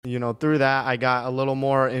through that, I got a little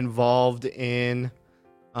more involved in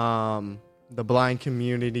the blind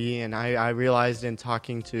community, and I realized in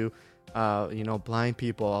talking to blind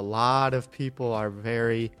people, a lot of people are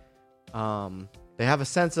very they have a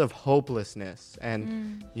sense of hopelessness,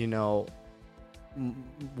 and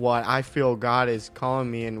what I feel God is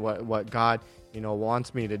calling me, and what God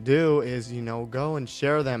wants me to do is go and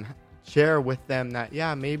share with them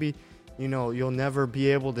that maybe you'll never be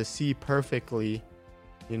able to see perfectly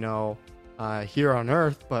here on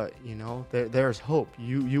earth, but there's hope.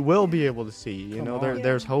 You will be able to see.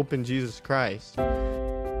 There's hope in Jesus Christ.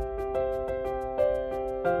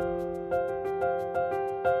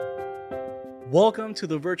 Welcome to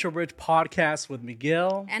the Virtual Bridge Podcast with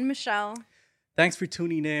Miguel and Michelle. Thanks for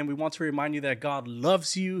tuning in. We want to remind you that God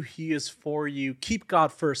loves you. He is for you. Keep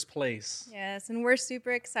God first place. Yes, and we're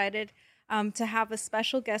super excited to have a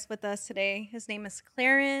special guest with us today. His name is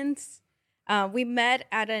Clarence. We met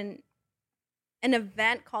at an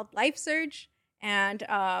event called Life Surge, and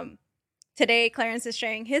today Clarence is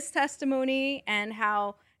sharing his testimony and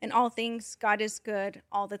how in all things God is good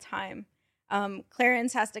all the time.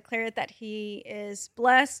 Clarence has declared that he is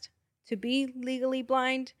blessed to be legally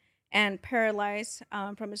blind and paralyzed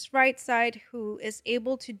from his right side, who is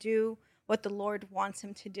able to do what the Lord wants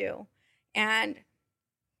him to do. And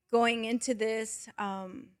going into this,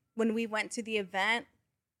 when we went to the event,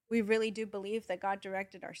 we really do believe that God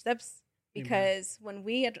directed our steps, because when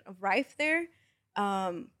we had arrived there,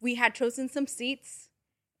 we had chosen some seats,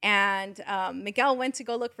 and Miguel went to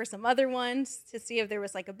go look for some other ones to see if there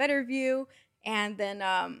was like a better view, and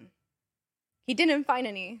then he didn't find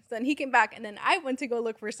any. So then he came back, and then I went to go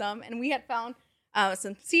look for some, and we had found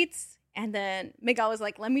some seats, and then Miguel was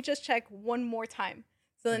like, let me just check one more time.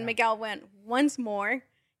 So then Miguel went once more,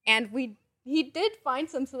 and he did find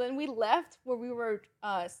some, so then we left where we were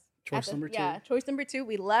choice number two. Yeah, choice number 2.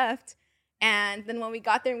 We left, and then when we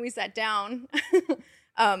got there and we sat down,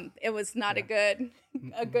 it was not a good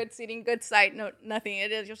seating, good sight, no nothing.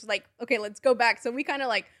 It is just like, okay, let's go back. So we kind of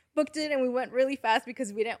like booked it, and we went really fast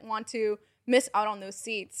because we didn't want to miss out on those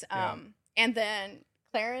seats. And then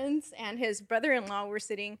Clarence and his brother-in-law were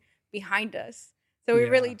sitting behind us. So we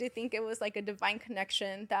really do think it was like a divine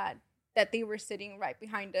connection that they were sitting right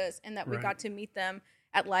behind us, and that we got to meet them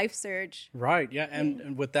at Life Surge. Right, yeah.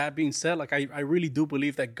 And with that being said, like I really do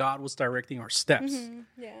believe that God was directing our steps.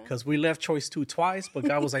 Because we left choice 2 twice, but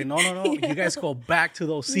God was like, no, you guys go back to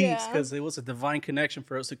those seats, because it was a divine connection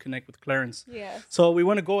for us to connect with Clarence. So we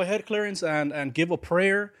want to go ahead, Clarence, and give a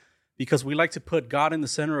prayer, because we like to put God in the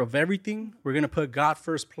center of everything. We're going to put God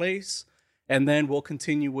first place, and then we'll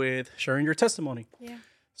continue with sharing your testimony.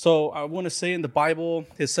 So I want to say in the Bible,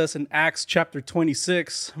 it says in Acts chapter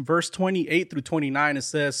 26, verse 28 through 29, it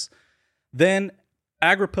says, Then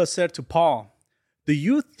Agrippa said to Paul, Do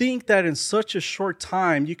you think that in such a short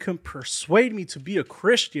time you can persuade me to be a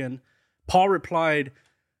Christian? Paul replied,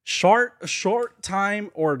 short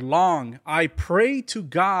time or long, I pray to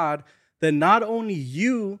God that not only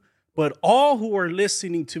you, but all who are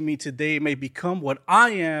listening to me today may become what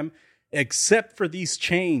I am, except for these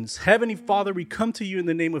chains. Heavenly Father, we come to you in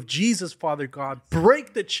the name of Jesus, Father God.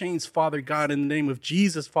 Break the chains, Father God, in the name of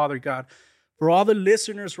Jesus, Father God. For all the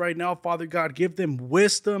listeners right now, Father God, give them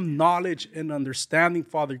wisdom, knowledge, and understanding,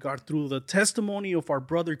 Father God, through the testimony of our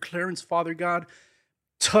brother Clarence, Father God.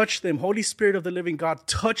 Touch them. Holy Spirit of the living God,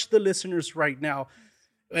 touch the listeners right now.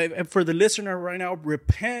 And for the listener right now,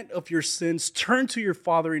 repent of your sins. Turn to your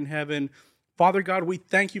Father in heaven. Father God, we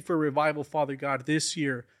thank you for revival, Father God, this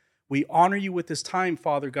year. We honor you with this time,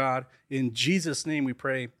 Father God. In Jesus' name we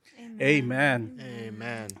pray. Amen.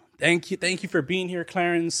 Amen. Thank you for being here,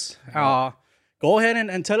 Clarence. Go ahead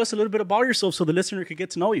and tell us a little bit about yourself so the listener could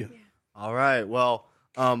get to know you. All right. Well,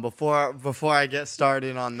 before I get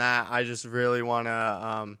started on that, I just really want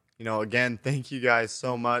to, again, thank you guys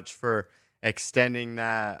so much for extending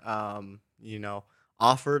that,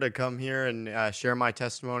 offer to come here and share my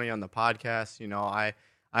testimony on the podcast.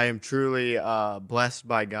 I am truly blessed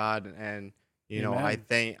by God, and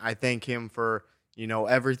Amen. I thank Him for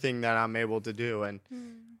everything that I'm able to do, and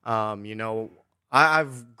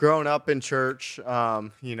I've grown up in church.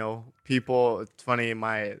 People. It's funny.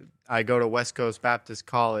 I go to West Coast Baptist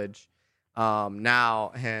College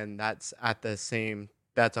now, and that's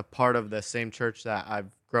a part of the same church that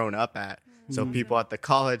I've grown up at. Mm-hmm. So people at the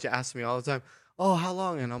college ask me all the time, oh, how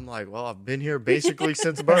long? And I'm like, well, I've been here basically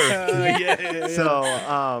since birth.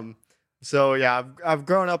 So I've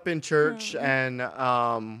grown up in church, and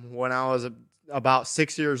when I was about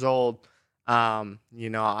 6 years old,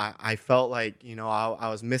 I felt like, I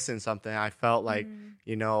was missing something. I felt like,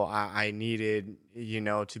 I needed,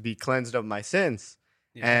 to be cleansed of my sins.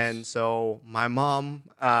 Yes. And so my mom,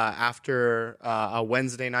 after a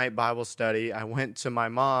Wednesday night Bible study, I went to my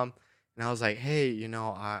mom and I was like, hey,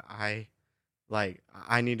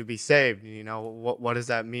 I need to be saved. What does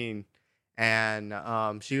that mean?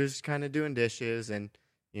 And she was kind of doing dishes, and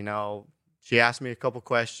she asked me a couple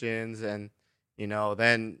questions, and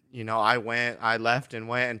then I left and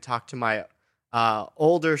went and talked to my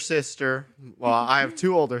older sister. Well, I have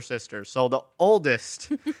two older sisters, so the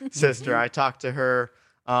oldest sister, I talked to her,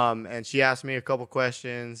 and she asked me a couple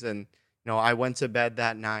questions, and I went to bed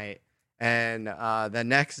that night, and the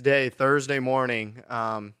next day, Thursday morning,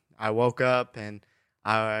 I woke up and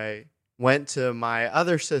I went to my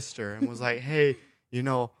other sister and was like, hey,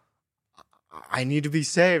 I need to be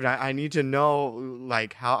saved. I need to know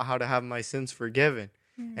like how to have my sins forgiven.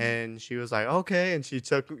 And she was like, okay. And she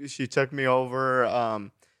took me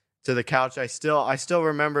over to the couch. I still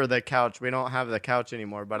remember the couch. We don't have the couch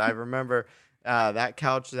anymore, but I remember that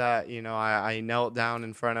couch that I knelt down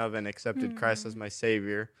in front of and accepted Christ as my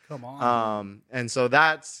Savior. Come on. And so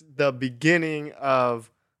that's the beginning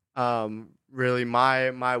of really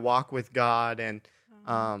my walk with God, and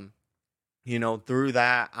through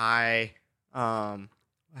that I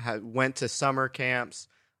went to summer camps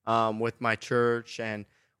with my church, and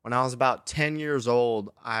when I was about 10 years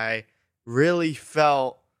old, I really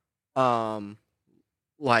felt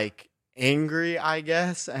like angry, I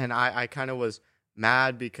guess, and I kind of was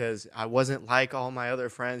mad because I wasn't like all my other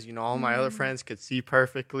friends. All my other friends could see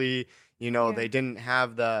perfectly. They didn't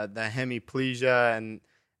have the hemiplegia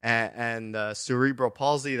and the cerebral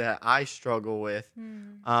palsy that I struggle with.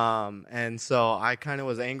 And so I kind of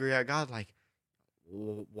was angry at God, like,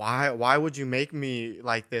 why would you make me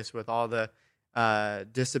like this with all the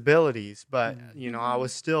disabilities? But I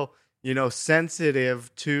was still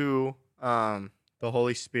sensitive to the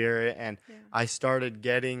Holy Spirit, and I started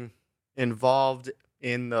getting involved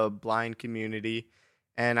in the blind community,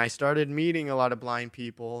 and I started meeting a lot of blind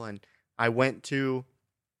people, and I went to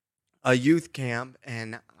a youth camp,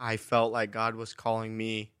 and I felt like God was calling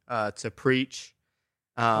me to preach.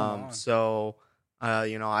 So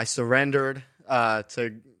I surrendered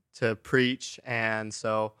to preach, and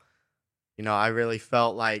so I really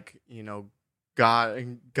felt like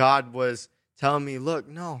God was telling me, look,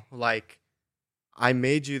 no, like, I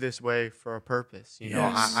made you this way for a purpose.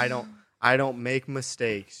 I don't make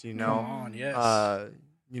mistakes. Come on, yes.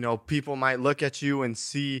 People might look at you and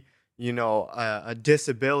see a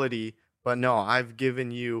disability, but no, I've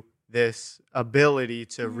given you this ability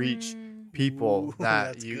to reach people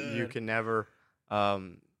that you can never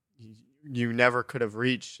you never could have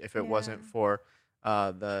reached if it wasn't for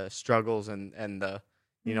the struggles and the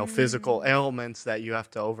physical ailments that you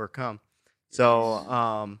have to overcome.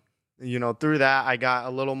 So through that, I got a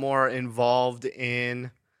little more involved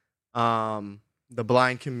in the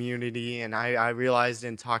blind community, and I realized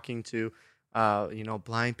in talking to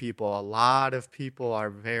blind people, a lot of people are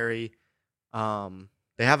very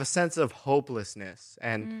they have a sense of hopelessness,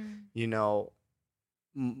 and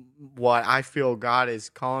what I feel God is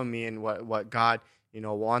calling me, and what God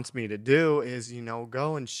wants me to do is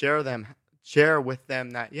go and share with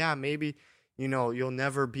them that maybe you'll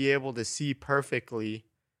never be able to see perfectly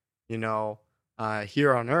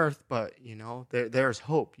here on earth, but there's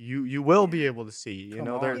hope. You will be able to see.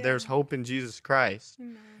 There's hope in Jesus Christ.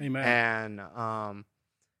 Amen.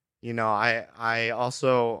 And I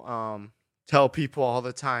also tell people all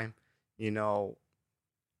the time,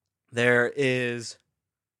 there is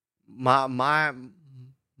my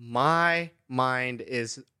mind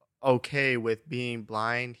is okay with being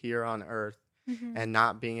blind here on earth and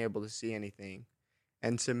not being able to see anything.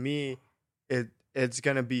 And to me, it's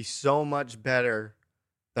going to be so much better.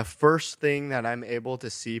 The first thing that I'm able to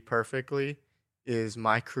see perfectly is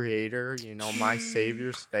my Creator, my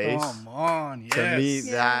Savior's face. Come on, yes. To me,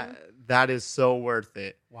 that is so worth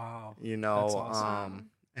it. Wow. That's awesome.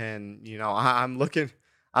 And I'm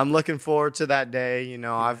looking forward to that day.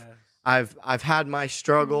 Yes. I've had my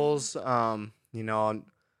struggles. I've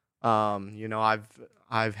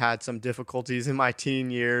had some difficulties in my teen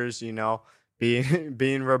years.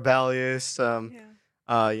 Being rebellious. I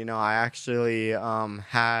actually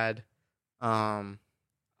had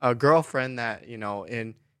a girlfriend that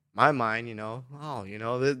in my mind,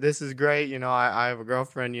 this is great. I have a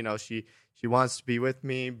girlfriend. She wants to be with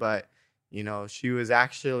me, but she was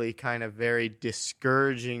actually kind of very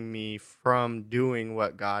discouraging me from doing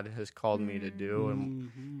what God has called me to do,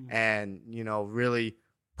 and really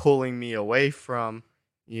pulling me away from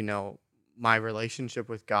my relationship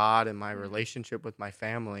with God and my relationship with my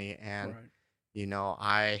family. And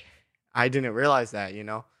I didn't realize that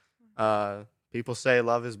people say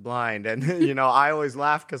love is blind. And, I always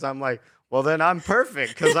laugh because I'm like, well, then I'm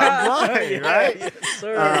perfect because I'm blind, right? Yes,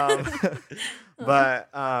 sir. But,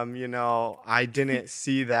 I didn't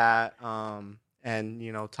see that.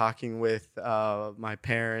 And, talking with my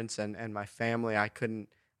parents and my family, I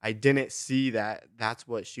didn't see that that's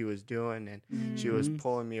what she was doing. And she was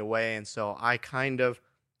pulling me away. And so I kind of,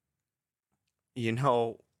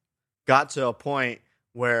 got to a point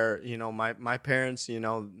where, my parents,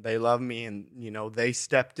 they love me and, they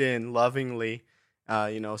stepped in lovingly,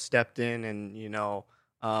 stepped in and,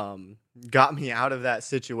 got me out of that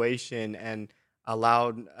situation and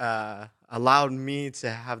allowed me to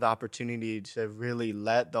have the opportunity to really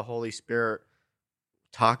let the Holy Spirit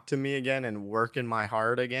talk to me again and work in my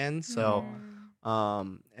heart again. So,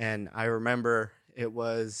 and I remember it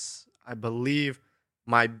was, I believe,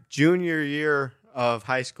 my junior year of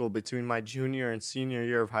high school, between my junior and senior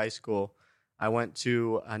year of high school, I went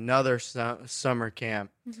to another summer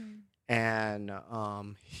camp, and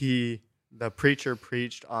the preacher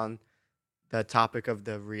preached on the topic of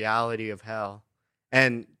the reality of hell.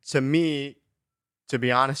 And to me, to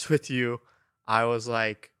be honest with you, I was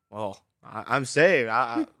like, well, I'm saved.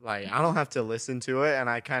 I don't have to listen to it. And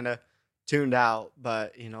I kind of tuned out,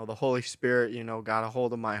 but the Holy Spirit, got a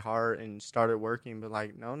hold of my heart and started working, but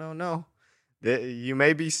like, no. You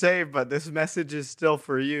may be saved, but this message is still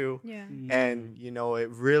for you. Yeah. And, it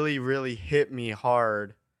really, really hit me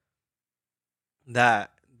hard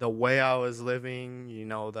that the way I was living,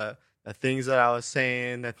 the things that I was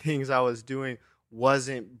saying, the things I was doing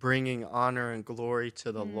wasn't bringing honor and glory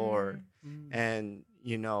to the Lord. And,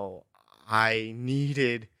 I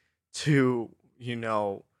needed to,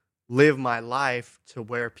 live my life to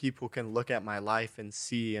where people can look at my life and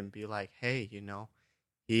see and be like, hey,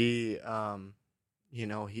 he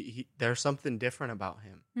there's something different about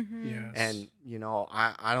him. Yes. And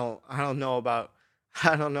I don't know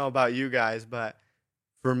about you guys, but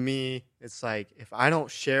for me, it's like, if I don't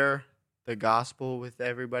share the gospel with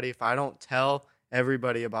everybody, if I don't tell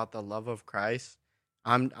everybody about the love of Christ,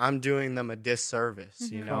 I'm doing them a disservice.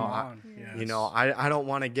 I don't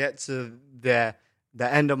want to get to the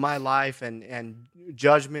end of my life and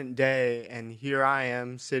judgment day, and here I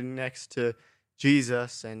am sitting next to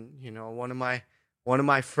Jesus, and one of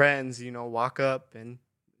my friends walk up and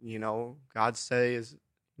God says,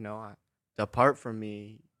 depart from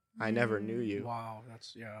me, I never knew you. Wow,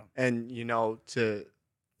 that's And to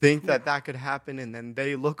think that could happen, and then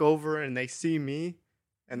they look over and they see me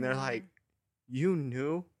and they're like, you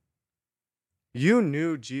knew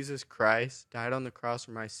Jesus Christ died on the cross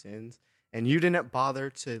for my sins, and you didn't bother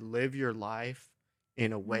to live your life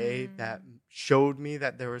in a way that showed me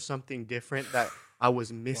that there was something different, that I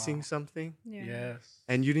was missing something. Yeah. Yes.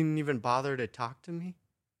 And you didn't even bother to talk to me.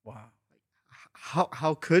 Wow.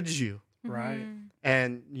 How could you? Right.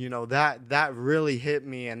 And that really hit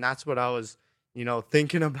me, and that's what I was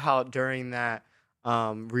thinking about during that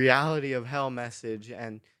reality of hell message.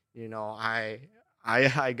 And I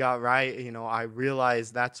got right. I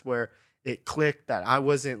realized that's where it clicked, that I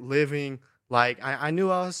wasn't living like I knew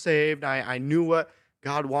I was saved. I knew what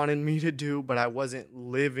God wanted me to do, but I wasn't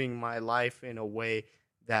living my life in a way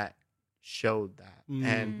that showed that.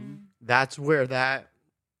 And that's where that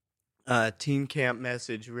teen camp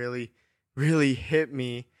message really, really hit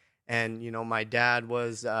me. And, my dad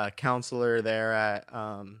was a counselor there at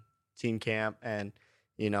teen camp. And,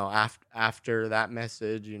 after that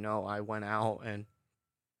message, I went out and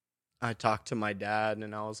I talked to my dad,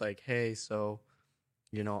 and I was like, hey, so,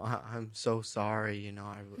 I'm so sorry.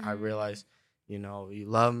 I realized, you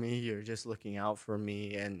love me. You're just looking out for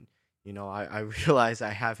me. And, I realize I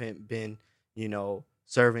haven't been,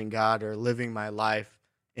 serving God or living my life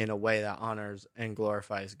in a way that honors and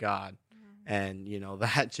glorifies God. And,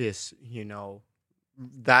 that just,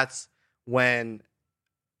 that's when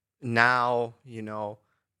now,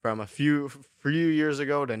 from a few years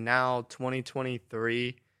ago to now,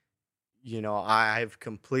 2023, I've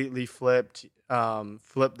completely flipped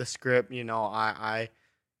the script. I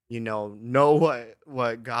know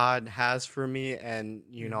what God has for me, and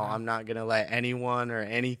I'm not gonna let anyone or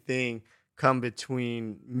anything come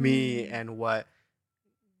between me and what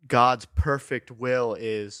God's perfect will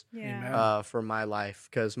is for my life.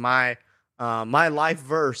 Because my life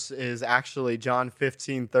verse is actually John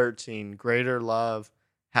 15:13. Greater love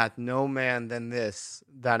hath no man than this,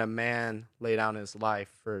 that a man lay down his life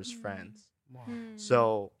for his friends. Wow.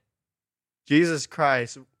 So Jesus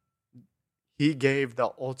Christ, he gave the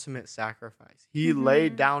ultimate sacrifice. He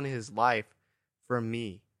laid down his life for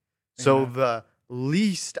me. So the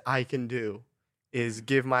least I can do is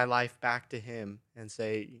give my life back to him and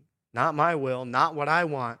say, not my will, not what I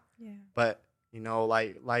want, but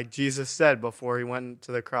like Jesus said before he went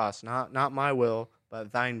to the cross, not my will,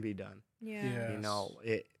 but thine be done. Yeah.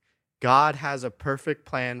 Yes. God has a perfect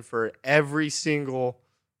plan for every single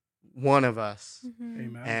one of us. Mm-hmm.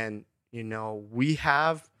 Amen. And we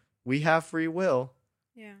have free will,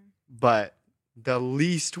 Yeah. but the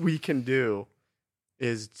least we can do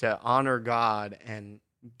is to honor God and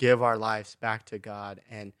give our lives back to God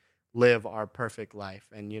and live our perfect life.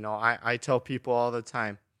 And I tell people all the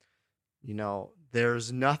time,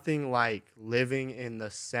 there's nothing like living in the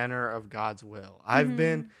center of God's will. I've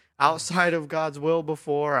been outside of God's will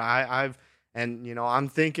before. I'm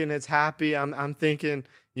thinking it's happy. I'm thinking,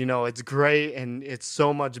 it's great and it's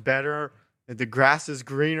so much better. The grass is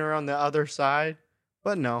greener on the other side.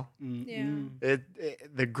 But no, Yeah.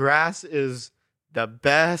 the grass is the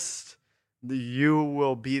best. You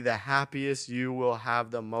will be the happiest. You will have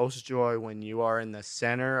the most joy when you are in the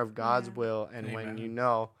center of God's will, and when you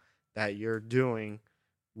know that you're doing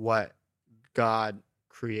what God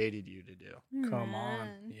created you to do. Come on.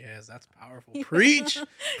 Man. Yes, that's powerful. Preach.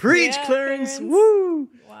 Preach, Yeah, Clarence. Clarence. Woo.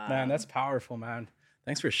 Wow. Man, that's powerful, man.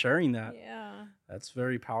 Thanks for sharing that. Yeah. That's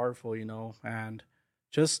very powerful, and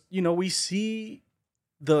just, we see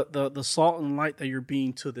the salt and light that you're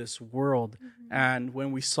being to this world. Mm-hmm. And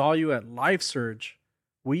when we saw you at Life Surge,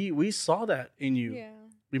 we saw that in you. Yeah.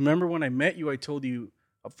 Remember when I met you, I told you,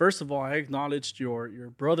 first of all, I acknowledged your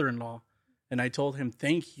brother-in-law, and I told him,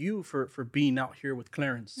 thank you for being out here with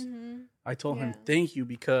Clarence. Mm-hmm. I told him, Yeah. thank you,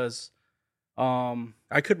 because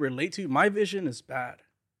I could relate to you. My vision is bad.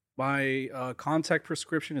 My contact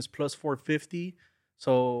prescription is plus 450.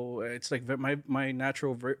 So it's like my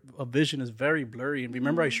natural vision is very blurry. And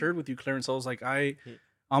remember, I shared with you, Clarence, I was like,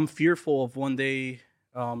 I'm fearful of one day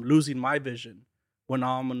losing my vision. When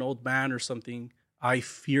I'm an old man or something, I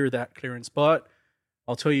fear that, Clarence. But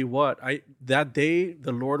I'll tell you what, that day,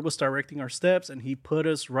 the Lord was directing our steps, and he put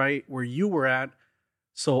us right where you were at,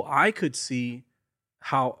 so I could see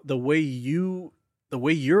how the way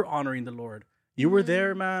you're honoring the Lord. You were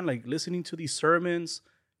there, man, like listening to these sermons.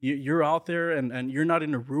 You're out there, and you're not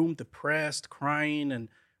in a room depressed, crying, and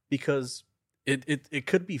because it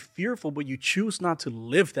could be fearful, but you choose not to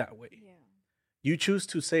live that way. Yeah. You choose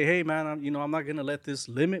to say, "Hey, man, I'm not gonna let this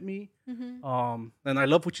limit me." Mm-hmm. And I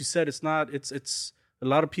love what you said. It's not. It's a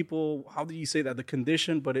lot of people. How do you say that? The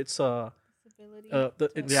condition, but it's Disability.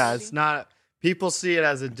 It's not. People see it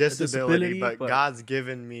as a disability, but but God's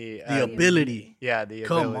given me the ability. Yeah, the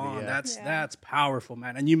Come ability. on, yeah. that's powerful,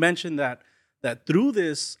 man. And you mentioned that through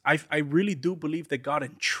this, I really do believe that God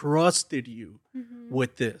entrusted you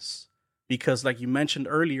with this, because, like you mentioned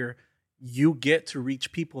earlier, you get to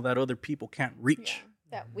reach people that other people can't reach.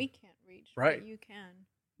 Yeah. That we can't reach. Right. But you can.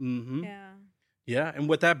 Mm-hmm. Yeah. Yeah. And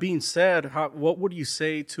with that being said, what would you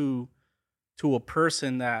say to a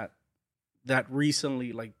person that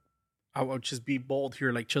recently, like, I would just be bold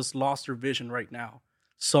here, like, just lost their vision right now?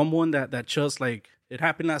 Someone that just, like, it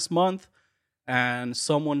happened last month, and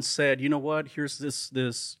someone said, you know what, here's this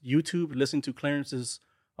YouTube, listen to Clarence's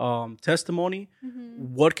testimony.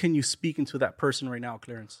 What can you speak into that person right now,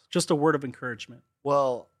 Clarence? Just a word of encouragement.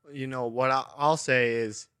 Well, what I'll say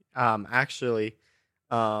is, actually,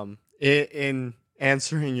 in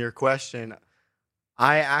answering your question,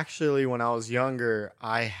 I actually, when I was younger,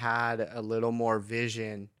 I had a little more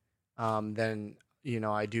vision than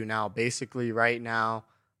I do now. Basically, right now,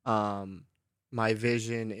 my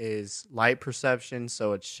vision is light perception,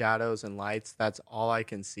 so it's shadows and lights. That's all I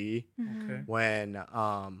can see. Okay. When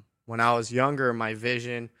I was younger, my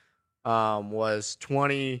vision was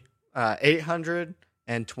 800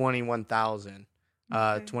 and 21,000.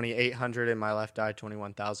 2,800 in my left eye,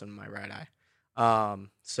 21,000 in my right eye.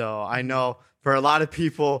 So I know for a lot of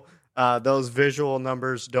people, those visual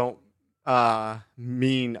numbers don't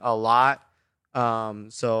mean a lot.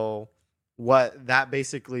 So what that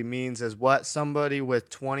basically means is what somebody with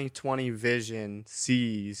 20/20 vision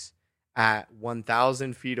sees at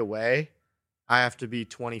 1,000 feet away, I have to be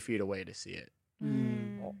 20 feet away to see it.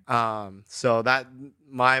 So that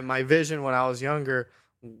my vision when I was younger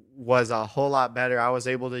was a whole lot better. I was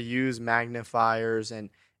able to use magnifiers and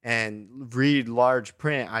read large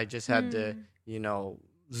print. I just had to,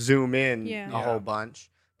 zoom in a whole bunch,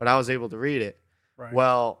 but I was able to read it. Right.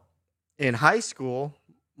 Well, in high school,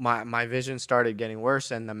 my vision started getting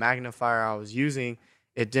worse, and the magnifier I was using,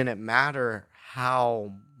 it didn't matter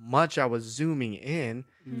how much I was zooming in,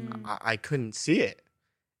 I couldn't see it.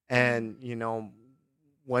 And,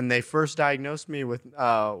 when they first diagnosed me with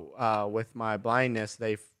my blindness,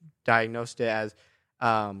 they diagnosed it as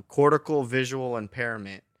cortical visual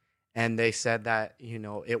impairment. And they said that,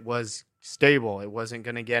 it was stable. It wasn't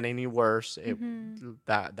going to get any worse.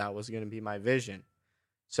 That was going to be my vision.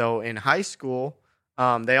 So in high school,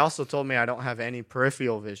 they also told me I don't have any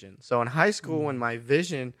peripheral vision. So in high school, when my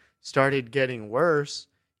vision started getting worse,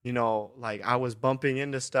 you know, like I was bumping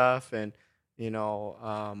into stuff, and you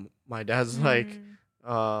know, my dad's like,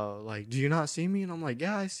 do you not see me? And I'm like,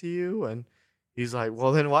 yeah, I see you. And he's like,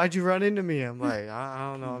 well, then why'd you run into me? I'm like,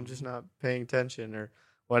 I don't know. I'm just not paying attention or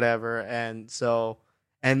whatever. And so,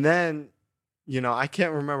 and then, you know, I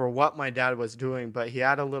can't remember what my dad was doing, but he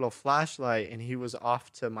had a little flashlight and he was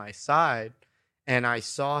off to my side. And I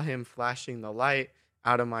saw him flashing the light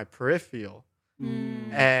out of my peripheral.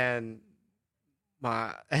 And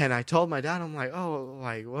I told my dad, I'm like, oh,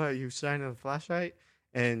 like, what, you shining a flashlight?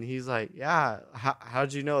 And he's like, yeah,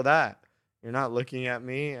 how'd you know that? You're not looking at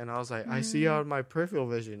me. And I was like, I see out of my peripheral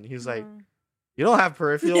vision. He's like, you don't have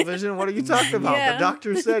peripheral vision? What are you talking about? The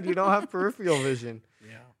doctor said you don't have peripheral vision.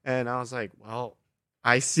 Yeah. And I was like, well,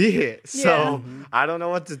 I see it. So I don't know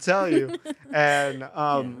what to tell you. And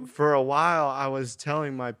for a while, I was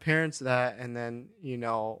telling my parents that. And then, you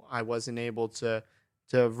know, I wasn't able to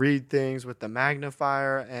read things with the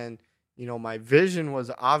magnifier. And, you know, my vision was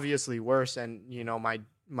obviously worse. And, you know,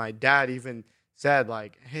 my dad even said,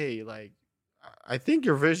 like, hey, like, I think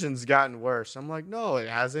your vision's gotten worse. I'm like, no, it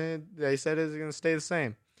hasn't. They said it's going to stay the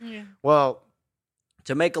same. Yeah. Well,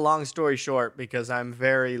 to make a long story short, because I'm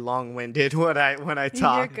very long-winded when I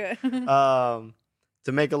talk. You're good.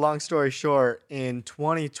 To make a long story short, in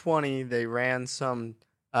 2020, they ran some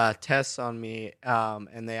tests on me,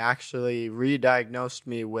 and they actually re-diagnosed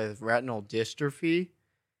me with retinal dystrophy.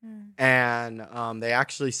 And they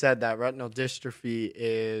actually said that retinal dystrophy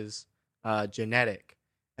is genetic.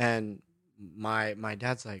 And my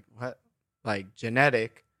dad's like, what? Like,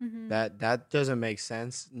 genetic? That doesn't make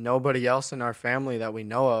sense. Nobody else in our family that we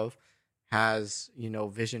know of has, you know,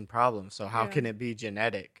 vision problems. So how can it be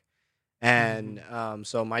genetic? And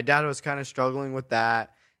so my dad was kind of struggling with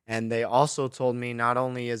that. And they also told me not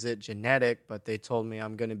only is it genetic, but they told me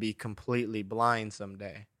I'm going to be completely blind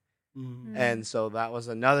someday. And so that was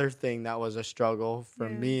another thing that was a struggle for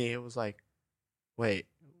me. It was like, wait,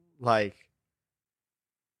 like,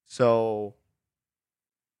 so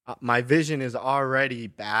my vision is already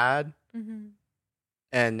bad.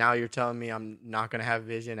 And now you're telling me I'm not going to have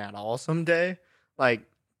vision at all someday? Like,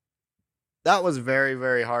 that was very,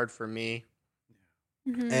 very hard for me.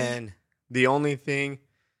 And the only thing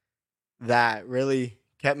that really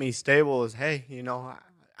kept me stable is, hey, you know,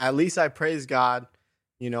 at least I praise God.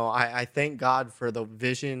 You know, I thank God for the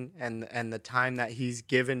vision and the time that he's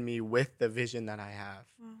given me with the vision that I have.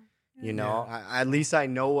 You know, at least I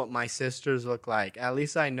know what my sisters look like. At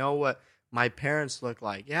least I know what my parents look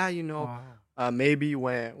like. Yeah, you know, maybe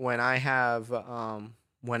when I have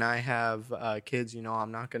kids, you know,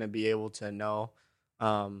 I'm not going to be able to know,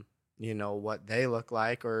 you know, what they look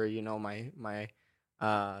like. Or, you know, my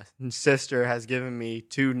sister has given me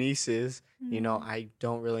 2 nieces. You know, I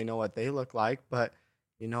don't really know what they look like, but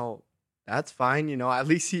you know, that's fine. You know, at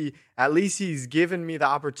least he's given me the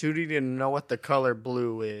opportunity to know what the color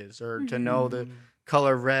blue is, or to know the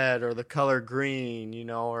color red or the color green, you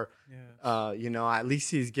know, or, you know, at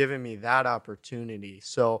least he's given me that opportunity.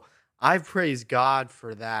 So I praise God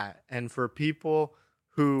for that. And for people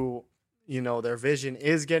who, you know, their vision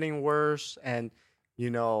is getting worse and,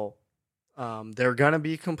 you know, they're going to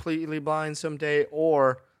be completely blind someday,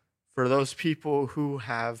 or for those people who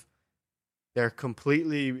have, they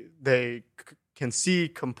can see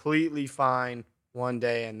completely fine one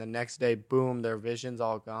day, and the next day, boom, their vision's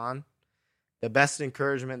all gone. The best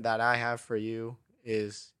encouragement that I have for you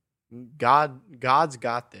is God's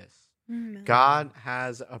got this. God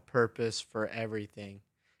has a purpose for everything.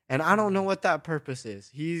 And I don't know what that purpose is.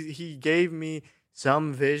 He gave me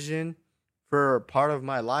some vision for part of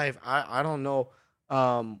my life. I don't know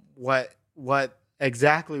what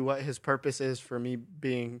exactly what his purpose is for me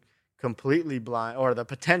being completely blind, or the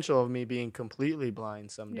potential of me being completely blind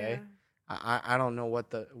someday. I don't know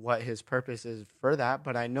what his purpose is for that,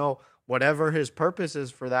 but I know whatever his purpose is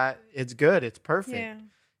for that, it's good, it's perfect.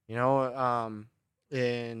 You know,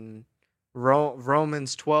 in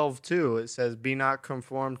Romans 12:2, it says, "Be not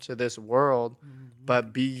conformed to this world,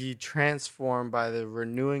 but be ye transformed by the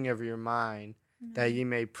renewing of your mind, that ye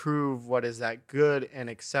may prove what is that good and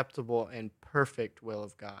acceptable and perfect will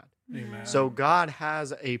of God." Amen. So God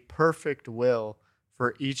has a perfect will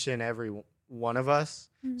for each and every one of us.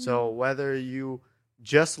 So whether you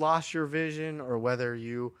just lost your vision, or whether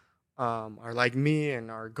you are like me and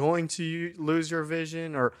are going to lose your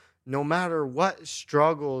vision, or no matter what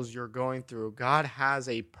struggles you're going through, God has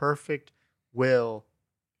a perfect will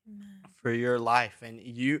for your life. And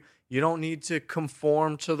you You don't need to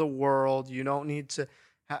conform to the world. You don't need to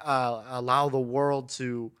allow the world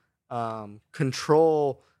to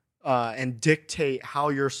control and dictate how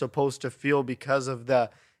you're supposed to feel because of the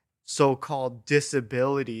so-called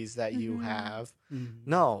disabilities that you have.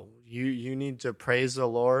 No, you need to praise the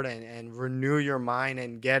Lord and renew your mind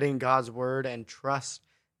and get in God's word and trust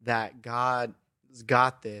that God's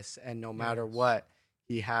got this, and no matter what,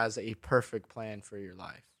 he has a perfect plan for your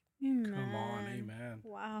life. Amen. Come on, amen.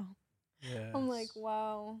 Wow. Yes. I'm like,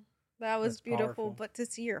 wow, that was That's beautiful. powerful. But to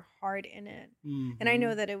see your heart in it, and I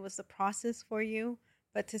know that it was a process for you,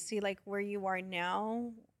 but to see like where you are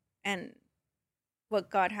now and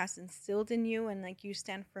what God has instilled in you, and like you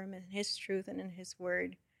stand firm in His truth and in His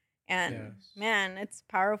word, and man, it's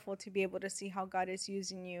powerful to be able to see how God is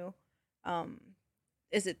using you.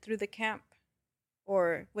 Is it through the camp,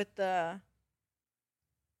 or with the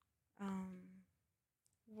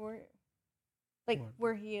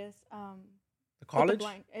where he is the college? with the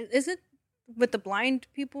blind? Is it with the blind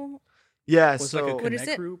people? Yeah, Was so like a What is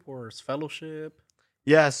connect it? group or fellowship?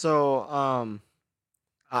 yeah, so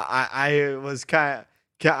I was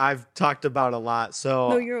I've talked about a lot. So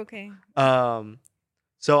No, you're okay.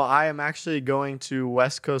 So I am actually going to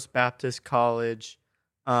West Coast Baptist College.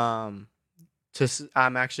 I'm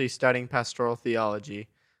actually studying pastoral theology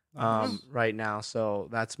right now. So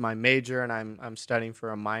that's my major, and I'm studying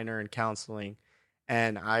for a minor in counseling.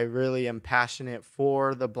 And I really am passionate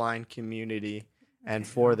for the blind community and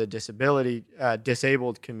for the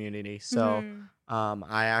disabled community. So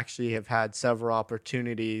I actually have had several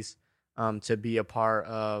opportunities to be a part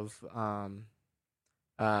of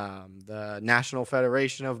the National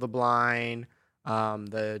Federation of the Blind,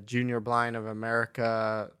 the Junior Blind of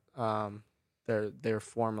America. They're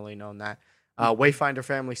formally known that. Wayfinder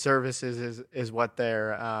Family Services is what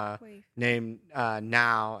they're named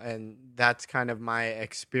now, and that's kind of my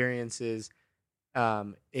experiences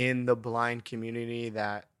in the blind community.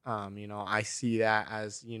 That I see that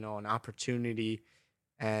as an opportunity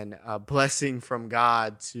and a blessing from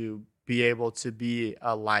God to be able to be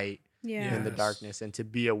a light in the darkness and to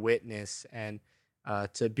be a witness and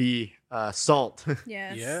to be salt.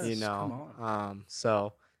 Yes.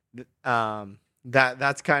 So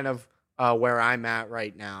that's kind of where I'm at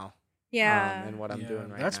right now. Yeah. And what I'm doing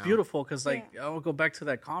right now. That's beautiful, because I'll go back to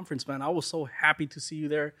that conference, man. I was so happy to see you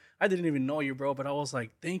there. I didn't even know you, bro, but I was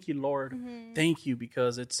like, thank you, Lord. Thank you,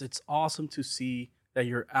 because it's awesome to see that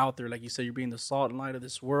you're out there. Like you said, you're being the salt and light of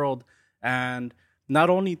this world. And not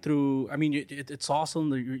only through, I mean, it's awesome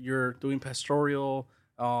that you're doing pastoral.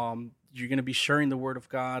 You're going to be sharing the word of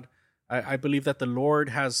God. I believe that the Lord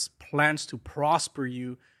has plans to prosper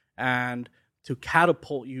you and to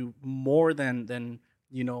catapult you more than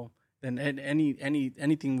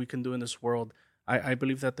anything we can do in this world. I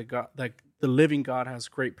believe that the living God has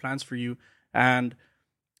great plans for you. And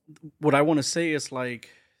what I want to say is, like,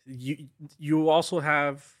 you also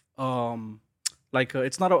have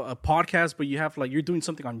it's not a podcast, but you have you're doing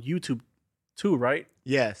something on YouTube too, right?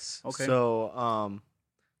 Yes. Okay. So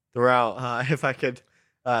throughout, if I could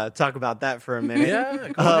talk about that for a minute. Yeah,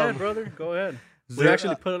 go ahead, brother. Go ahead. We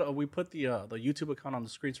actually put the YouTube account on the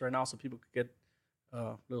screens right now so people could get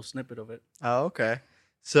a little snippet of it. Oh, okay.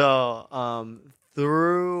 So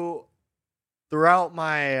throughout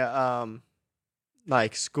my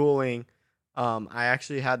schooling, I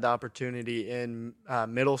actually had the opportunity in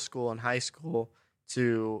middle school and high school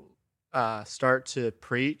to start to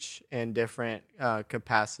preach in different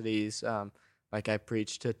capacities. Like I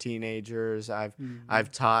preached to teenagers.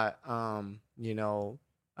 I've taught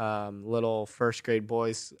little first grade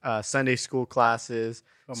boys Sunday school classes.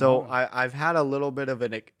 I've had a little bit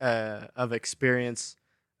of experience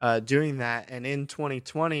doing that. And in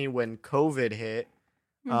 2020, when COVID hit,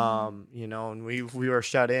 and we were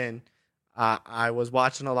shut in, I was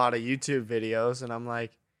watching a lot of YouTube videos, and I'm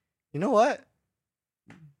like, you know what?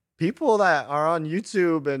 People that are on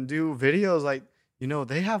YouTube and do videos, like,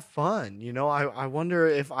 they have fun. I wonder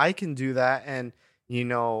if I can do that and,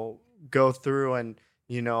 go through and,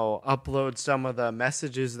 upload some of the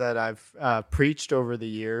messages that I've preached over the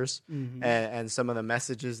years and some of the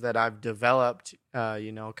messages that I've developed,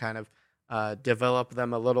 develop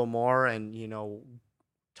them a little more and,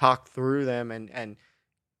 talk through them and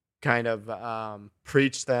kind of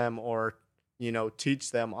preach them or,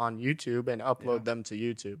 teach them on YouTube and upload them to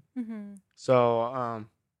YouTube. So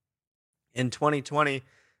in 2020,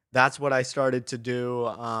 that's what I started to do.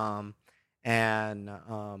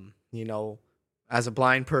 As a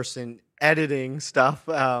blind person, editing stuff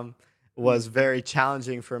was very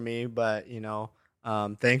challenging for me. But,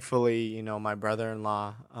 thankfully, my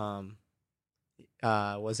brother-in-law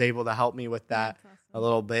was able to help me with that. a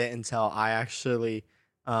little bit until I actually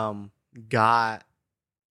got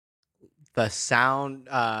the sound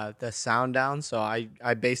down. So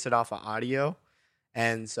I base it off of audio,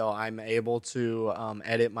 and so I'm able to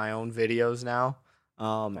edit my own videos now,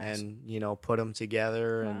 Awesome. and put them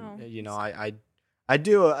together. Wow. And I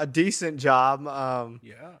do a decent job.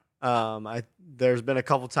 Yeah. There's been a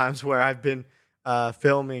couple times where I've been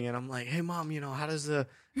filming, and I'm like, "Hey, mom, how does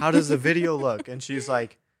the video look?" And she's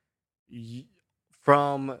like,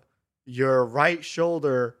 "From your right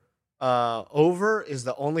shoulder over is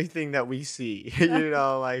the only thing that we see."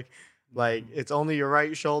 Like it's only your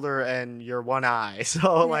right shoulder and your one eye.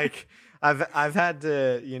 So like I've had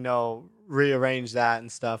to rearrange that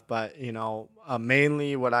and stuff. But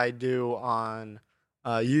mainly what I do on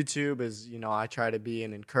YouTube is I try to be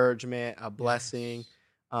an encouragement, a blessing.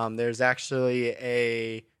 There's actually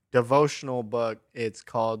a devotional book. It's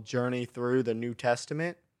called Journey Through the New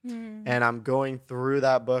Testament. And I'm going through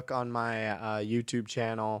that book on my YouTube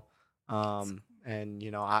channel. And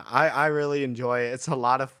I really enjoy it. It's a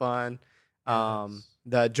lot of fun.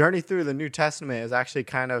 The Journey Through the New Testament is actually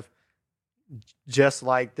kind of just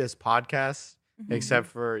like this podcast, except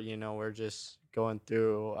for we're just going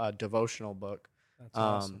through a devotional book. That's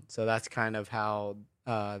awesome. So that's kind of how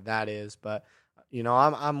that is. But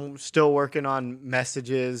I'm still working on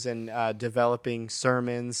messages and developing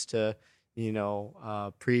sermons to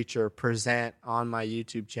preach or present on my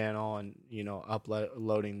YouTube channel, and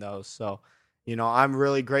uploading those. So I'm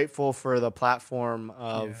really grateful for the platform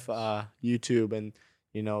of YouTube, and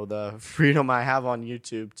the freedom I have on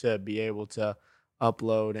YouTube to be able to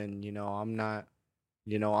upload. And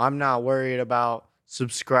I'm not worried about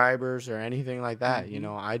subscribers or anything like that.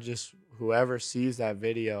 I just, whoever sees that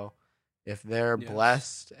video, if they're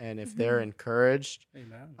blessed and if they're encouraged,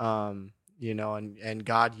 Amen. And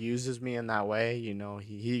God uses me in that way,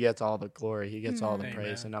 he gets all the glory, he gets all the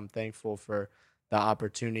praise. And I'm thankful for the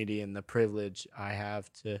opportunity and the privilege I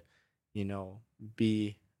have to,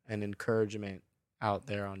 be an encouragement out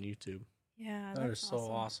there on YouTube. Yeah, that is so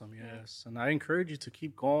awesome. Yes. And I encourage you to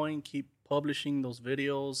keep going, keep publishing those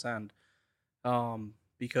videos. And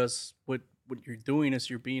because what you're doing is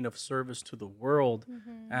you're being of service to the world,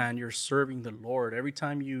 and you're serving the Lord every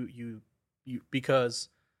time you because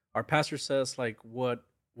our pastor says, like, what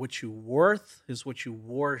you worth is what you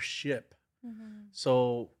worship.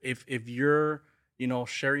 So if you're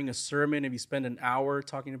sharing a sermon, if you spend an hour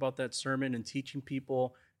talking about that sermon and teaching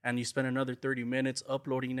people, and you spend another 30 minutes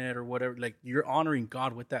uploading it or whatever, like, you're honoring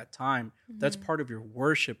God with that time. That's part of your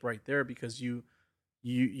worship right there, because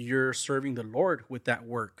you're serving the Lord with that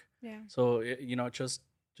work. Yeah. So just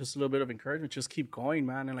a little bit of encouragement. Just keep going,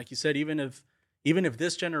 man. And like you said, even if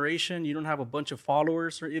this generation you don't have a bunch of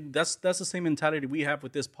followers, that's the same mentality we have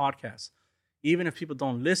with this podcast. Even if people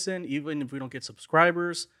don't listen, even if we don't get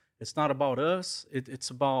subscribers, it's not about us. It's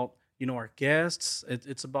about our guests.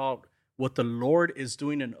 It's about what the Lord is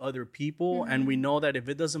doing in other people. And we know that if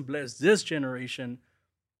it doesn't bless this generation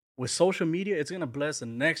with social media, it's going to bless the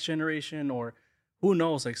next generation, or who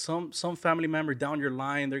knows, like some family member down your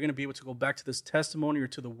line, they're going to be able to go back to this testimony or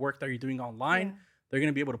to the work that you're doing online. Yeah. They're going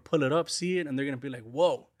to be able to pull it up, see it, and they're going to be like,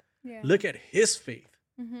 whoa, look at his faith.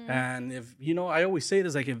 And if, I always say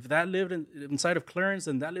this, like, if that lived inside of Clarence,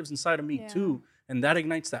 then that lives inside of me too. And that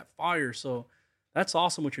ignites that fire. So that's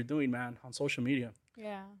awesome what you're doing, man, on social media.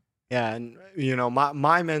 Yeah. Yeah. And,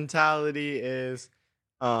 my mentality is,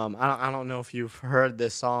 I don't know if you've heard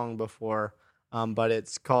this song before, but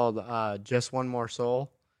it's called Just One More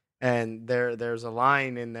Soul. And there's a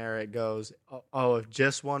line in there. It goes, oh, if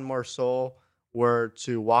just one more soul were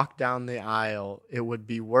to walk down the aisle, it would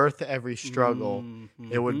be worth every struggle.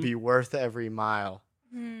 It would be worth every mile.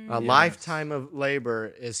 A lifetime of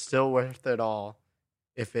labor is still worth it all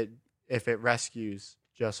if it rescues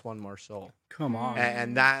just one more soul. Come on.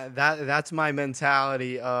 And that's my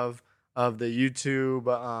mentality of the YouTube.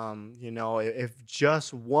 If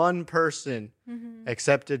just one person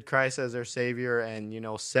accepted Christ as their Savior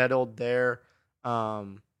and settled their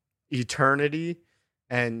eternity,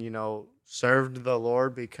 and served the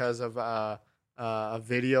Lord because of a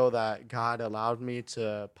video that God allowed me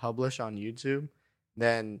to publish on YouTube,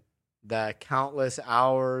 then the countless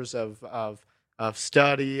hours of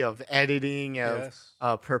study, of editing,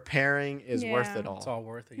 of preparing is worth it all. It's all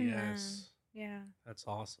worth it. Yes. Yeah. That's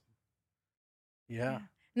awesome. Yeah.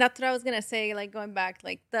 And that's what I was gonna say, like, going back,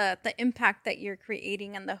 like the impact that you're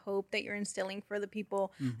creating and the hope that you're instilling for the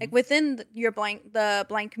people, like within the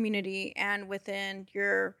blind community, and within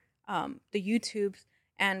your the YouTubes,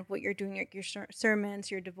 and what you're doing, your sermons,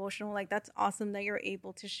 your devotional. Like, that's awesome that you're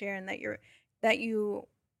able to share, and that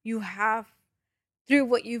you have through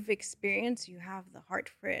what you've experienced, you have the heart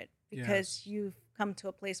for it because you've come to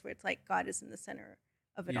a place where it's like God is in the center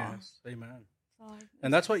of it all. Yes, amen.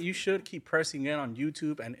 And that's why you should keep pressing in on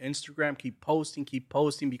YouTube and Instagram. Keep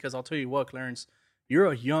posting, because I'll tell you what, Clarence,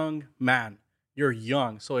 you're a young man. You're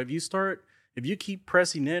young. So if you keep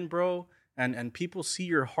pressing in, bro, and people see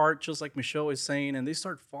your heart, just like Michelle is saying, and they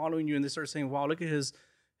start following you and they start saying, wow, look at his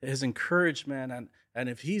encouragement. And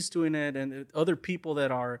if he's doing it, and other people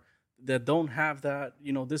that don't have that,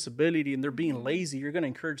 disability, and they're being lazy, you're going to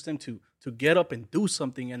encourage them to get up and do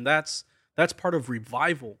something. And that's part of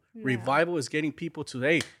revival. Yeah. Revival is getting people to,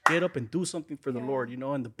 hey, get up and do something for the Lord.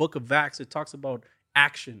 In the book of Acts, it talks about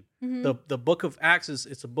action. Mm-hmm. The book of Acts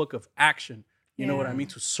it's a book of action. You know what I mean?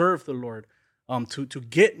 To serve the Lord, to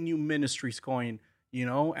get new ministries going,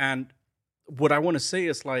 and what I want to say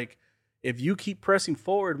is, like, if you keep pressing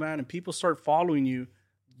forward, man, and people start following you,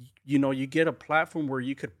 you get a platform where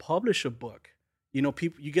you could publish a book.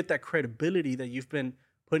 People, you get that credibility that you've been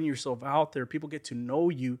putting yourself out there. People get to know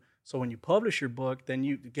you. So when you publish your book,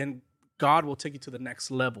 then God will take you to the next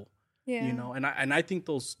level. Yeah. And I think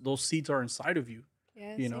those seeds are inside of you.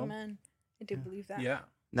 Yes, amen. I do believe that. Yeah.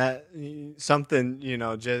 That something,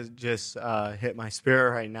 just hit my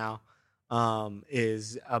spirit right now,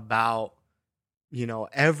 is about,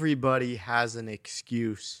 everybody has an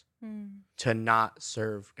excuse to not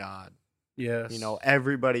serve God. Yes.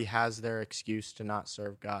 Everybody has their excuse to not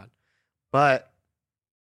serve God. But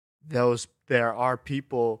there are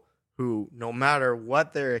people who, no matter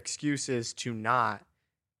what their excuse is to not,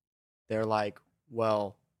 they're like,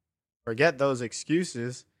 well, forget those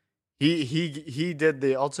excuses. He did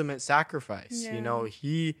the ultimate sacrifice. Yeah.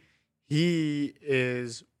 He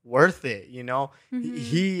is worth it. Mm-hmm.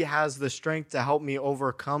 He has the strength to help me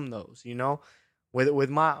overcome those. With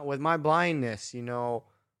my blindness.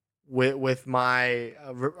 With my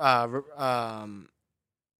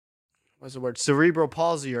what's the word? Cerebral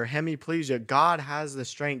palsy or hemiplegia. God has the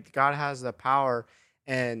strength. God has the power,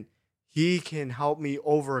 and He can help me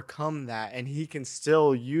overcome that, and He can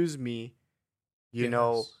still use me.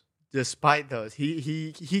 Despite those,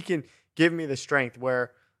 he can give me the strength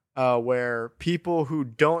where people who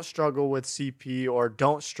don't struggle with CP or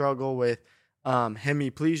don't struggle with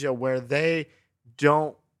hemiplegia, where they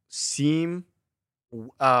don't seem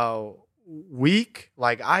weak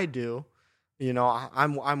like I do.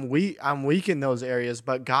 I'm weak in those areas,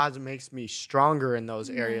 but God makes me stronger in those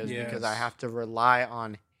areas because I have to rely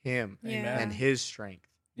on Him and His strength.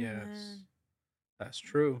 Yes, that's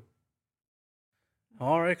true.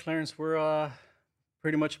 All right, Clarence, we're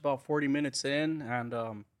pretty much about 40 minutes in, and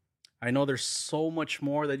I know there's so much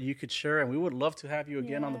more that you could share, and we would love to have you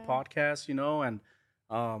again on the podcast, and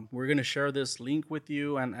we're going to share this link with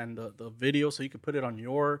you and the video so you can put it on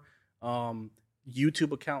your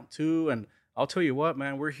YouTube account too. And I'll tell you what,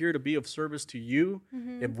 man, we're here to be of service to you.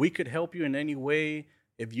 Mm-hmm. If we could help you in any way,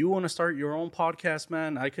 if you want to start your own podcast,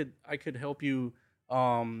 man, I could help you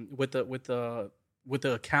with the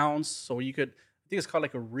accounts, so you could. I think it's called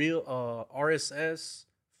like a real RSS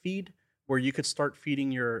feed, where you could start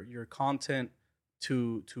feeding your content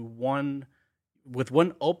to one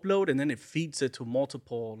upload, and then it feeds it to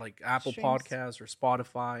multiple, like Apple Podcasts or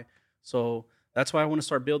Spotify. So that's why I want to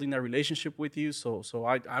start building that relationship with you. So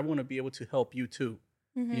I want to be able to help you too,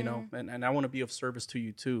 mm-hmm. and I want to be of service to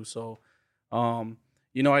you too. So,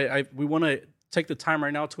 we want to take the time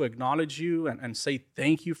right now to acknowledge you and say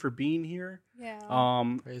thank you for being here. Yeah.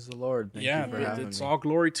 Praise the Lord. Thank you for having it's me. all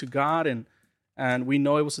glory to God, and we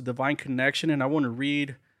know it was a divine connection. And I want to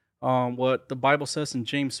read what the Bible says in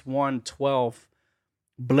James 1:12.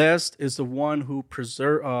 Blessed is the one who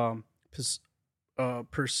perseveres.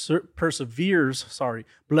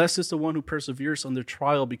 Blessed is the one who perseveres under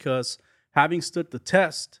trial, because having stood the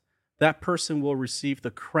test, that person will receive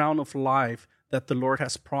the crown of life that the Lord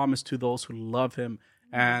has promised to those who love Him.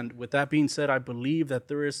 And with that being said, I believe that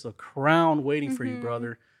there is a crown waiting for you,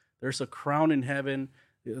 brother. There's a crown in heaven.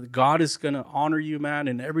 God is going to honor you, man,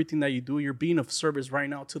 in everything that you do. You're being of service right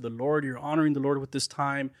now to the Lord. You're honoring the Lord with this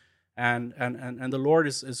time. And the Lord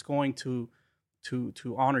is going to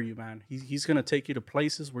honor you, man. He's going to take you to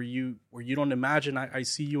places where you don't imagine. I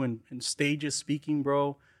see you in stages speaking,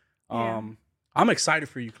 bro. I'm excited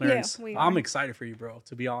for you, Clarence. Yeah, I'm excited for you, bro,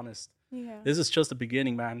 to be honest. Yeah. This is just the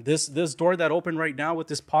beginning, man. This door that opened right now with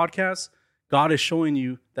this podcast, God is showing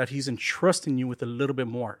you that He's entrusting you with a little bit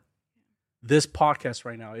more. This podcast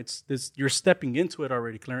right now, you're stepping into it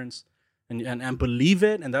already, Clarence, and believe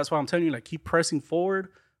it. And that's why I'm telling you, like, keep pressing forward.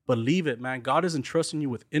 Believe it, man. God is entrusting you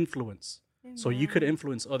with influence. Amen. So you could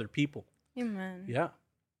influence other people. Amen. Yeah.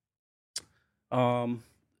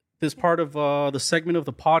 This part of the segment of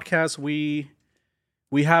the podcast, we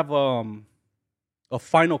we have a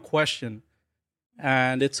final question,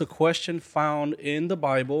 and it's a question found in the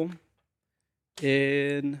Bible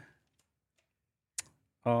in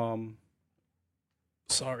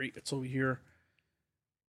it's over here.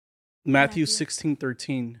 Matthew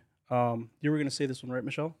 16:13. You were going to say this one, right,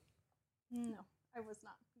 Michelle? No, I was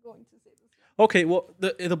not going to say this one. Okay, well,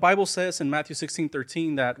 the Bible says in Matthew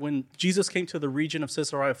 16:13 that when Jesus came to the region of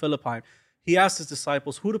Caesarea Philippi, he asked his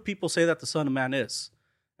disciples, "Who do people say that the Son of Man is?"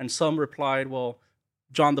 And some replied, "Well,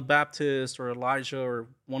 John the Baptist or Elijah or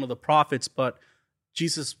one of the prophets." But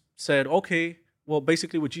Jesus said, "Okay, well,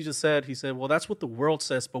 basically what Jesus said, he said, well, that's what the world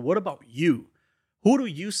says, but what about you? Who do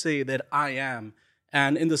you say that I am?"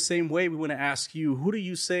 And in the same way, we want to ask you, who do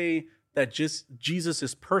you say that just Jesus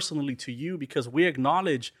is personally to you? Because we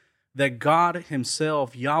acknowledge that God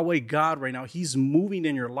himself, Yahweh God right now, he's moving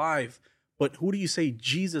in your life. But who do you say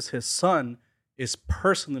Jesus, his son, is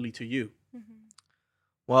personally to you? Mm-hmm.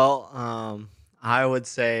 Well, I would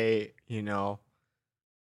say,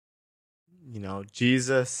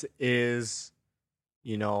 Jesus is,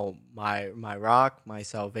 my rock, my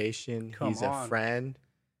salvation. He's a friend.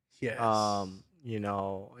 Yes.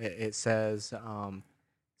 It says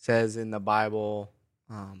in the Bible,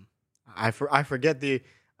 I forget the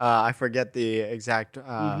exact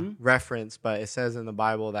reference, but it says in the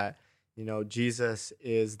Bible that Jesus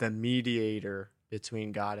is the mediator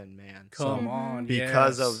between God and man. Come on,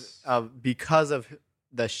 because of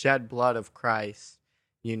the shed blood of Christ,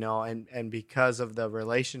 and because of the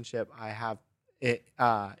relationship I have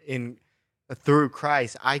through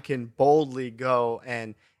Christ, I can boldly go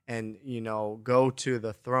and go to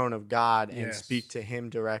the throne of God and speak to him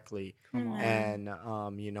directly. And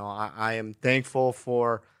I am thankful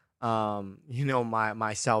for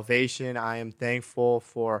my salvation. I am thankful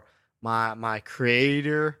for my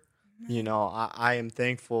creator. I am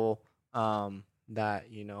thankful that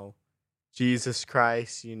Jesus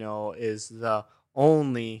Christ is the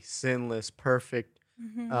only sinless, perfect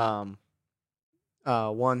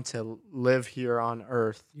one to live here on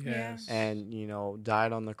earth. Yes. And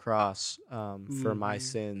died on the cross for my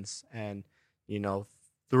sins. And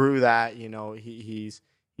through that, he's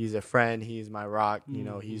a friend, he's my rock,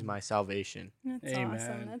 he's my salvation. That's Amen.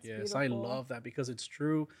 awesome. That's yes, beautiful. I love that because it's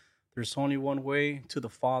true. There's only one way to the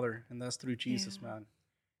Father, and that's through Jesus, man.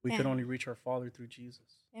 We can only reach our Father through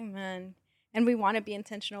Jesus. Amen. And we want to be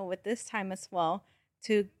intentional with this time as well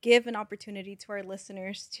to give an opportunity to our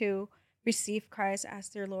listeners to receive Christ as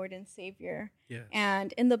their Lord and Savior. Yes.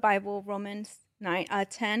 And in the Bible, Romans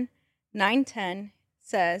 9:10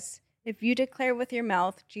 says, "If you declare with your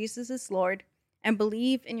mouth Jesus is Lord and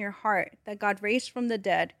believe in your heart that God raised from the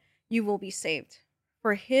dead, you will be saved.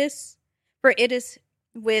 For it is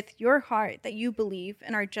with your heart that you believe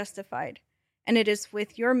and are justified, and it is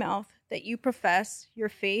with your mouth that you profess your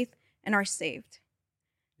faith and are saved."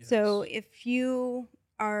 Yes. So if you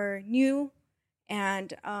are new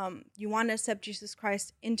and you want to accept Jesus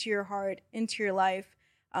Christ into your heart, into your life,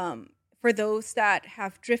 for those that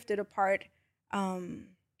have drifted apart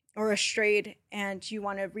or strayed and you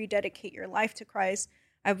want to rededicate your life to Christ,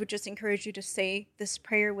 I would just encourage you to say this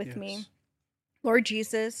prayer with me. Lord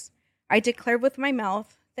Jesus, I declare with my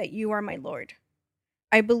mouth that you are my Lord.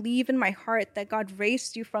 I believe in my heart that God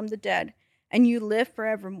raised you from the dead and you live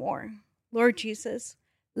forevermore. Lord Jesus,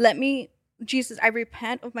 I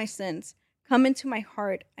repent of my sins. Come into my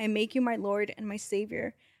heart. I make you my Lord and my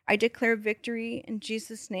Savior. I declare victory in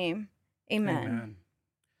Jesus' name. Amen.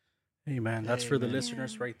 Amen. That's for the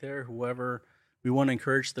listeners right there. Whoever, we want to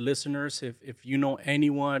encourage the listeners. If you know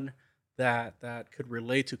anyone that could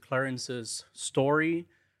relate to Clarence's story,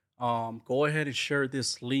 go ahead and share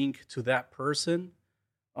this link to that person.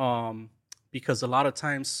 Because a lot of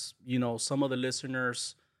times, some of the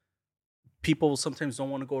listeners, people sometimes don't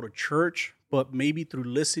want to go to church, but maybe through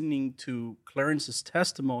listening to Clarence's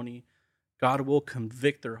testimony, God will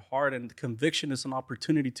convict their heart, and the conviction is an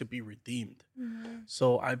opportunity to be redeemed. Mm-hmm.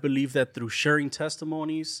 So I believe that through sharing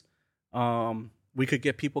testimonies, we could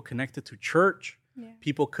get people connected to church. Yeah.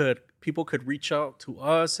 People could reach out to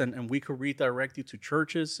us, and we could redirect you to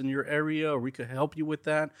churches in your area, or we could help you with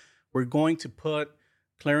that. We're going to put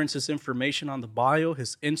Clarence's information on the bio,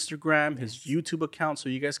 his Instagram, his YouTube account, so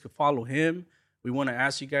you guys could follow him. We want to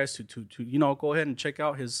ask you guys to go ahead and check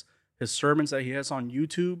out his sermons that he has on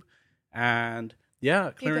YouTube. And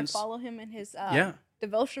Clarence, you can follow him in his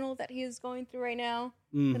devotional that he is going through right now.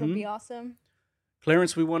 Mm-hmm. It'll be awesome.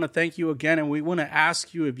 Clarence, we want to thank you again, and we want to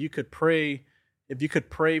ask you if you could pray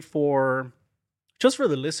for the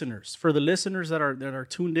listeners, that are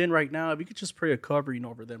tuned in right now. If you could just pray a covering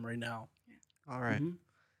over them right now. All right. Mm-hmm.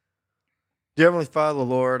 Dear Heavenly Father,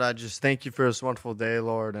 Lord, I just thank you for this wonderful day,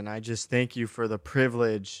 Lord, and I just thank you for the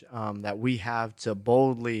privilege that we have to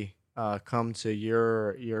boldly come to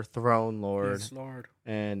your throne, Lord. Yes, Lord.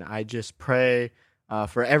 And I just pray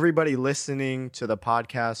for everybody listening to the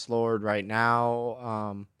podcast, Lord, right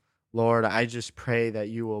now. Lord, I just pray that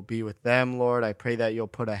you will be with them, Lord. I pray that you'll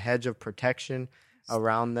put a hedge of protection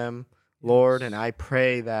around them, Lord. And I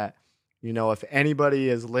pray that, if anybody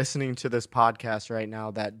is listening to this podcast right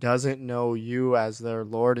now that doesn't know you as their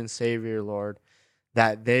Lord and Savior, Lord,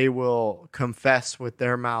 that they will confess with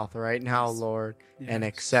their mouth right now, Lord, and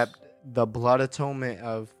accept the blood atonement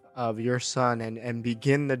of your Son and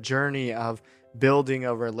begin the journey of building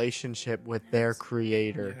a relationship with their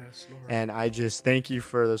Creator. And I just thank you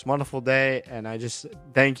for this wonderful day, and I just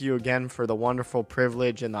thank you again for the wonderful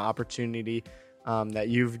privilege and the opportunity that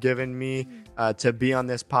you've given me to be on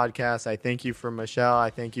this podcast. I thank you for Michelle. I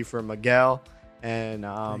thank you for Miguel. And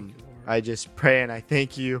I just pray and I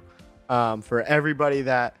thank you for everybody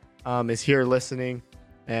that is here listening.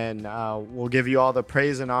 And we'll give you all the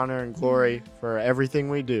praise and honor and glory for everything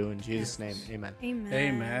we do. In Jesus' name, amen.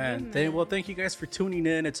 Amen. Well, thank you guys for tuning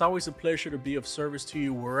in. It's always a pleasure to be of service to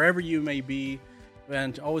you wherever you may be.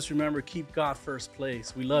 And always remember, keep God first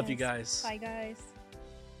place. We love you guys. Bye, guys.